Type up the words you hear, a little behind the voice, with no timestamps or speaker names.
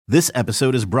This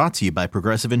episode is brought to you by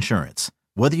Progressive Insurance.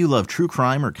 Whether you love true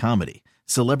crime or comedy,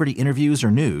 celebrity interviews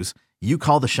or news, you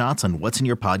call the shots on what's in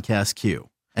your podcast queue.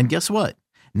 And guess what?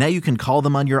 Now you can call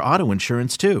them on your auto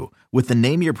insurance too with the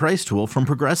Name Your Price tool from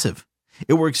Progressive.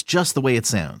 It works just the way it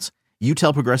sounds. You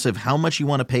tell Progressive how much you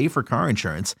want to pay for car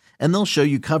insurance, and they'll show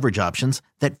you coverage options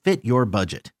that fit your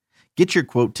budget. Get your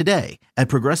quote today at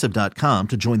Progressive.com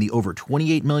to join the over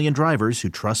 28 million drivers who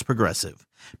trust Progressive.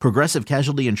 Progressive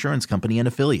Casualty Insurance Company and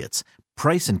Affiliates.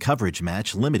 Price and coverage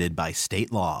match limited by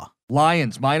state law.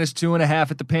 Lions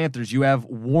 -2.5 at the Panthers. You have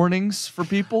warnings for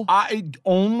people?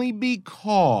 Only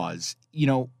because,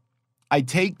 I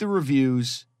take the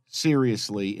reviews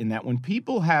seriously in that when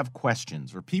people have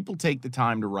questions or people take the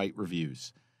time to write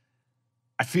reviews,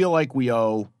 I feel like we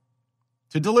owe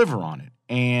to deliver on it.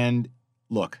 And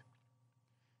look,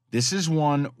 this is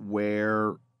one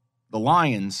where the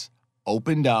Lions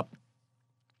opened up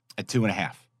at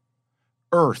 2.5.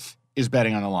 Earth is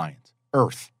betting on the Lions.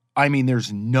 Earth. I mean,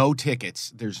 there's no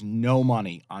tickets. There's no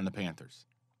money on the Panthers.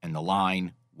 And the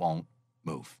line won't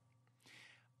move.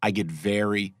 I get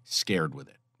very scared with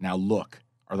it. Now, look,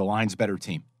 are the Lions a better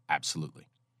team? Absolutely.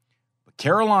 But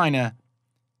Carolina,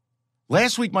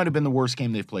 last week might have been the worst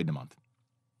game they've played in a month.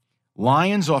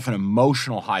 Lions off an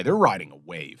emotional high. They're riding a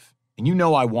wave. And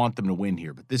I want them to win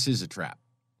here, but this is a trap.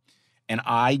 And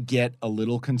I get a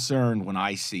little concerned when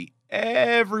I see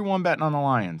everyone betting on the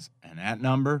Lions, and that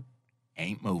number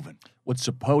ain't moving. What's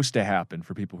supposed to happen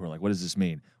for people who are like, what does this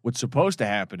mean? What's supposed to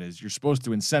happen is you're supposed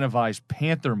to incentivize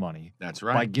Panther money. That's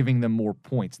right. By giving them more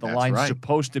points. The line's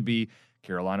supposed to be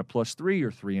Carolina +3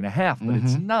 or 3.5, but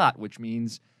it's not, which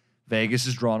means Vegas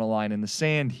is drawing a line in the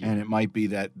sand here. And it might be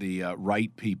that the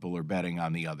right people are betting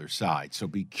on the other side, so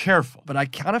be careful. But I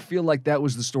kind of feel like that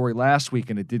was the story last week,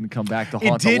 and it didn't come back to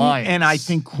haunt the Lions. And I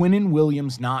think Quinnen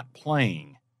Williams not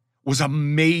playing was a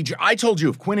major – I told you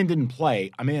if Quinnen didn't play,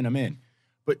 I'm in.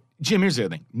 But, Jim, here's the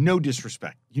other thing. No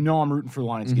disrespect. I'm rooting for the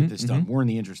Lions to get this done. We're in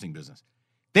the interesting business.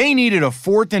 They needed a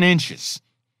 4th and inches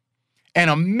and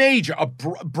a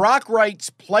Brock Wright's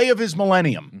play of his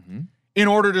millennium in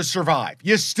order to survive.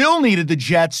 You still needed the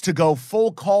Jets to go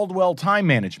full Caldwell time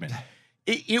management.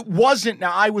 It wasn't –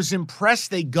 now, I was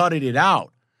impressed they gutted it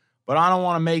out, but I don't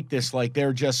want to make this like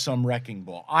they're just some wrecking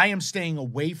ball. I am staying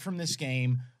away from this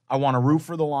game. I want to root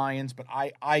for the Lions, but I'm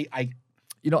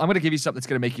going to give you something that's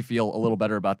going to make you feel a little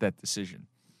better about that decision.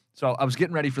 So I was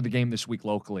getting ready for the game this week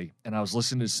locally, and I was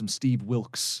listening to some Steve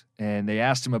Wilkes, and they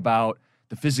asked him about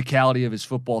the physicality of his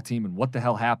football team and what the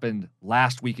hell happened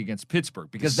last week against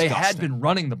Pittsburgh, because they had been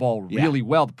running the ball really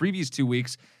well. The previous 2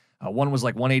 weeks, one was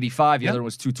like 185, the other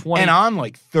was 220. And on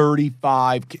like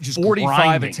 35, just 45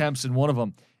 grinding. attempts in one of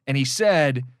them. And he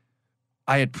said,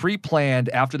 I had pre-planned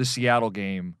after the Seattle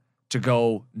game to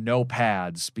go no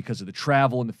pads because of the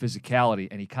travel and the physicality,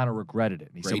 and he kind of regretted it.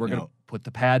 And he said, we're going to put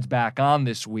the pads back on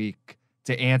this week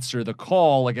to answer the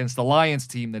call against the Lions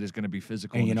team that is going to be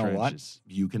physical in the trenches.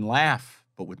 What? You can laugh,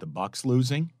 but with the Bucs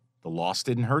losing, the loss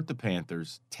didn't hurt the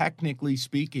Panthers. Technically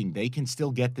speaking, they can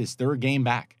still get this. They're a game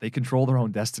back. They control their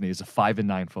own destiny as a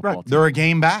 5-9 football team. They're a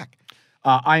game back.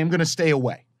 I am going to stay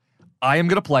away. I am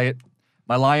going to play it.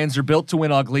 My Lions are built to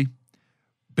win ugly,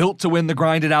 built to win the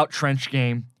grinded-out trench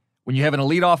game. When you have an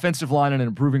elite offensive line and an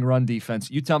improving run defense,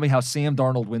 you tell me how Sam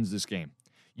Darnold wins this game.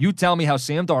 You tell me how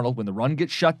Sam Darnold, when the run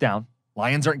gets shut down,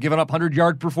 Lions aren't giving up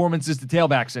 100-yard performances to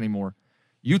tailbacks anymore.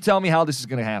 You tell me how this is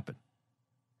going to happen.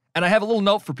 And I have a little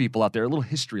note for people out there, a little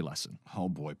history lesson. Oh,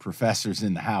 boy. Professors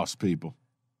in the house, people.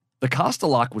 The Costa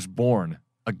lock was born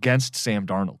against Sam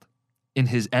Darnold. In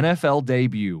his NFL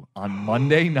debut on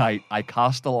Monday night, I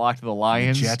Costa locked the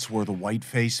Lions. The Jets wore the white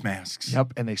face masks.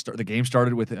 Yep, and the game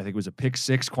started with, I think it was a pick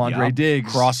six, Quandre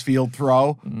Diggs. Crossfield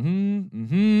throw.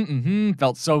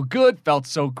 Felt so good, felt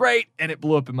so great, and it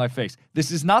blew up in my face.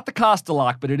 This is not the Costa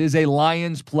lock, but it is a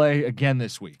Lions play again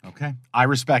this week. Okay, I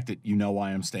respect it. You know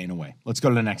why I'm staying away. Let's go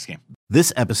to the next game.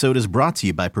 This episode is brought to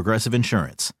you by Progressive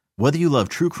Insurance. Whether you love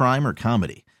true crime or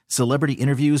comedy, celebrity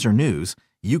interviews or news,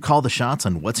 you call the shots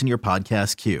on what's in your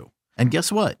podcast queue. And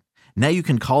guess what? Now you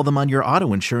can call them on your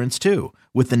auto insurance too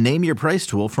with the Name Your Price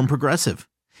tool from Progressive.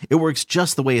 It works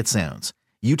just the way it sounds.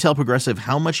 You tell Progressive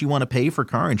how much you want to pay for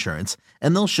car insurance,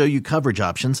 and they'll show you coverage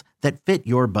options that fit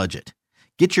your budget.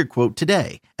 Get your quote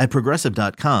today at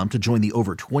Progressive.com to join the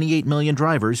over 28 million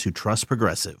drivers who trust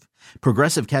Progressive.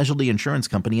 Progressive Casualty Insurance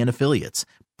Company and Affiliates.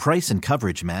 Price and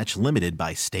coverage match limited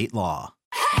by state law.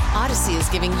 Odyssey is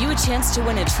giving you a chance to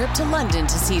win a trip to London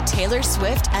to see Taylor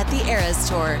Swift at the Eras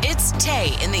Tour. It's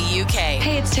Tay in the UK.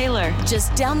 Hey, it's Taylor.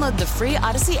 Just download the free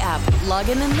Odyssey app, log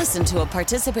in and listen to a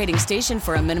participating station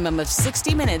for a minimum of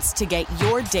 60 minutes to get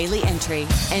your daily entry.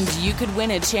 And you could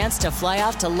win a chance to fly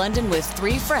off to London with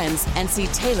 3 friends and see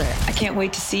Taylor. I can't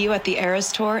wait to see you at the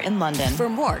Eras Tour in London. For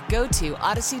more, go to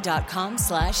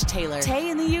odyssey.com/Taylor. Tay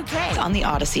in the UK. It's on the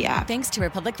Odyssey app. Thanks to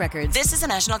Republic Records. This is a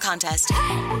national contest.